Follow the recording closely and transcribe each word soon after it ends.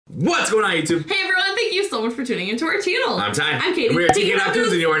What's going on, YouTube? Hey everyone, thank you so much for tuning into our channel. I'm Ty. I'm Katie. And we are tktoptunes,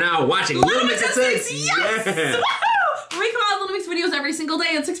 and you are now watching Little Mix at 6. Yes! Yeah. Woohoo! We come out with Little Mix videos every single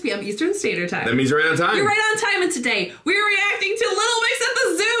day at 6 p.m. Eastern Standard Time. That means you're right on time. You're right on time, and today we're reacting to Little Mix at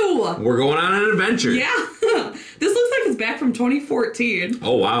the zoo. We're going on an adventure. Yeah. This looks like it's back from 2014.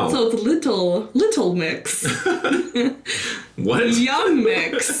 Oh, wow. So it's little mix. What? Young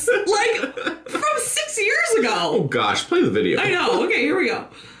mix. Like, from 6 years ago. Oh, gosh. Play the video. I know. Okay, here we go.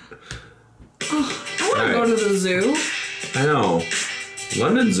 Oh, I want to go to the zoo. I know.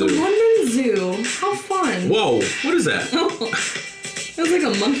 London Zoo. The London Zoo. How fun. Whoa. What is that? It was like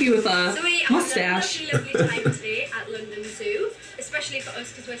a monkey with a mustache. So we had a lovely time today at London Zoo, especially for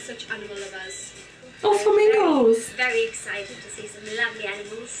us because we're such animal lovers. Oh, flamingos. Very excited to see some lovely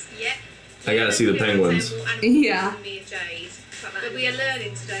animals. Yep. I gotta see the penguins. Yeah. But we are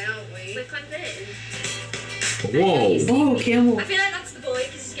learning today, aren't we? We're converting. Whoa. Oh, camel. I feel like that's the boy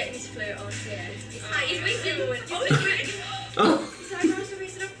because he's getting his flirt on. Yeah. He's waiting. Oh, he's waiting. Oh. His eyebrows are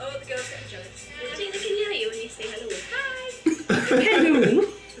raising up. Oh, the girl's getting jealous. I think they can hear you when you say hello. Hi. Hello.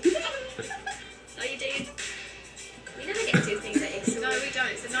 How are you doing? We never get to do things like this. No, we don't.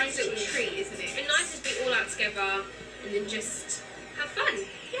 It's a nice little treat, isn't it? It'd be nice to be all out together and then just have fun.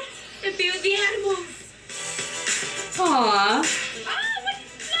 Yes. And be with the animals. Aww. Oh,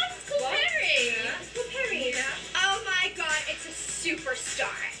 that's cool Perry. Cool Perry. Oh my god, it's a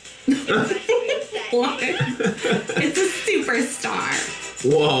superstar. What? It's a superstar.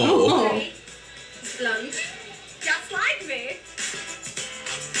 Whoa. Oh. It's blonde. Just like me. I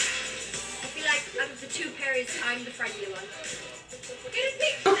feel like out of the two Perrys, I'm the friendly one. Get a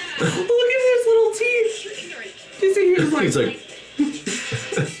picture. Look at his little teeth. You're ignorant. You see, he's like... He's like...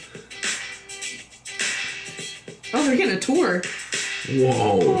 Oh, they're getting a tour.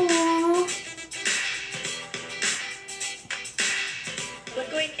 Whoa. Aww. We're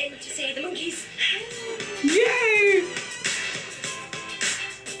going in to see the monkeys. Yay!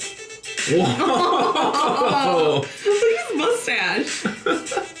 Whoa. Look at his mustache.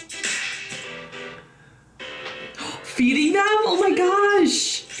 Feeding them? Oh my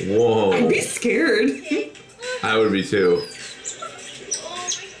gosh. Whoa. I'd be scared. I would be too.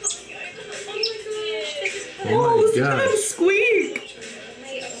 Oh, my listen to gosh. them squeak.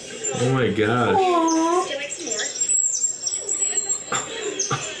 Oh my gosh. Aww. Do you like some more?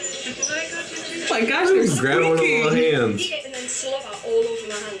 Oh my gosh, they're Grab one of the little squeaking. hands. Eat it and then slobber all over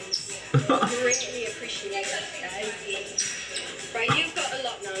my hands. Greatly appreciate that, guys. Right, you've got a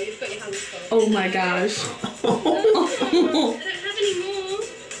lot now. You've got your hands full. Oh my gosh. I don't have any more.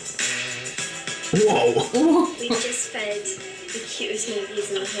 Whoa. We just fed the cutest monkeys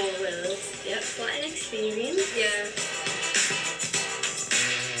in the whole world. Yep, what an experience. Yeah.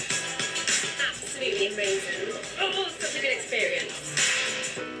 Absolutely amazing. Oh, such a good experience.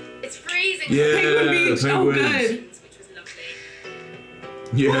 It's freezing. Yeah, Penguin Beach. Oh, good. Which was lovely.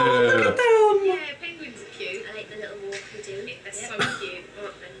 Yeah. Oh, look at them. Yeah, penguins are cute. I like the little walk we do. They're so cute,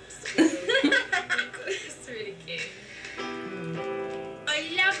 aren't they? It's really cute. I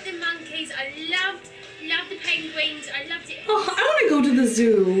love the monkeys. I loved the penguins. I loved it. Oh, I want to go to the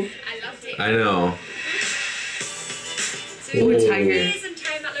zoo. I loved it. I know. So Ooh, we a had tiger. amazing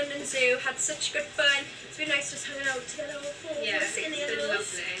time at London Zoo. Had such good fun. It's been nice just hanging out together all four. Yeah, sitting the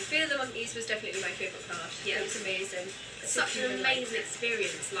animals. Fear of the Monkeys was definitely my favourite part. Yeah, it was amazing. Such an amazing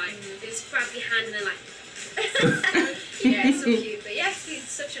experience. Like they just grab your hand and they're like, yeah, it's so cute. But yes,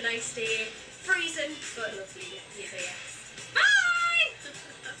 it's such a nice day. Freezing, but lovely. Yeah. So yes. Bye.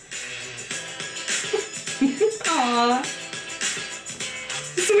 Aww.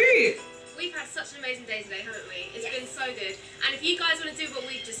 Sweet. We've had such an amazing day today, haven't we? It's been so good. And if you guys want to do what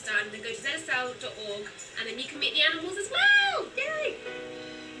we've just done, then go to zsl.org and then you can meet the animals as well. Yay!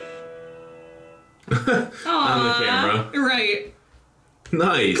 On the camera. Right.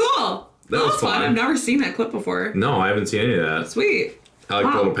 Nice. Cool. That was fun. I've never seen that clip before. No, I haven't seen any of that. Sweet. I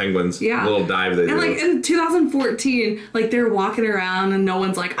like the little penguins. Yeah. The little dive they do. And like in 2014, like they're walking around and no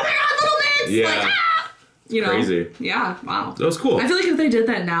one's like, oh my god, Little Mix! Yeah. Like, ah! You know? Crazy. Yeah, wow. That was cool. I feel like if they did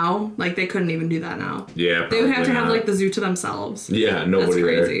that now, like they couldn't even do that now. Yeah, They would have to probably have not. like the zoo to themselves. Yeah, nobody That's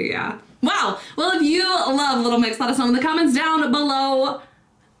there. crazy, yeah. Wow. Well, if you love Little Mix, let us know in the comments down below.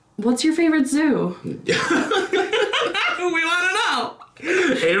 What's your favorite zoo? We want to know. And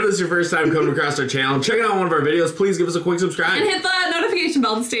if this is your first time coming across our channel, check out one of our videos. Please give us a quick subscribe. And hit the notification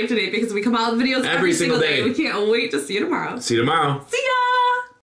bell to stay up to date because we come out with videos every single day. We can't wait to see you tomorrow. See you tomorrow. See ya!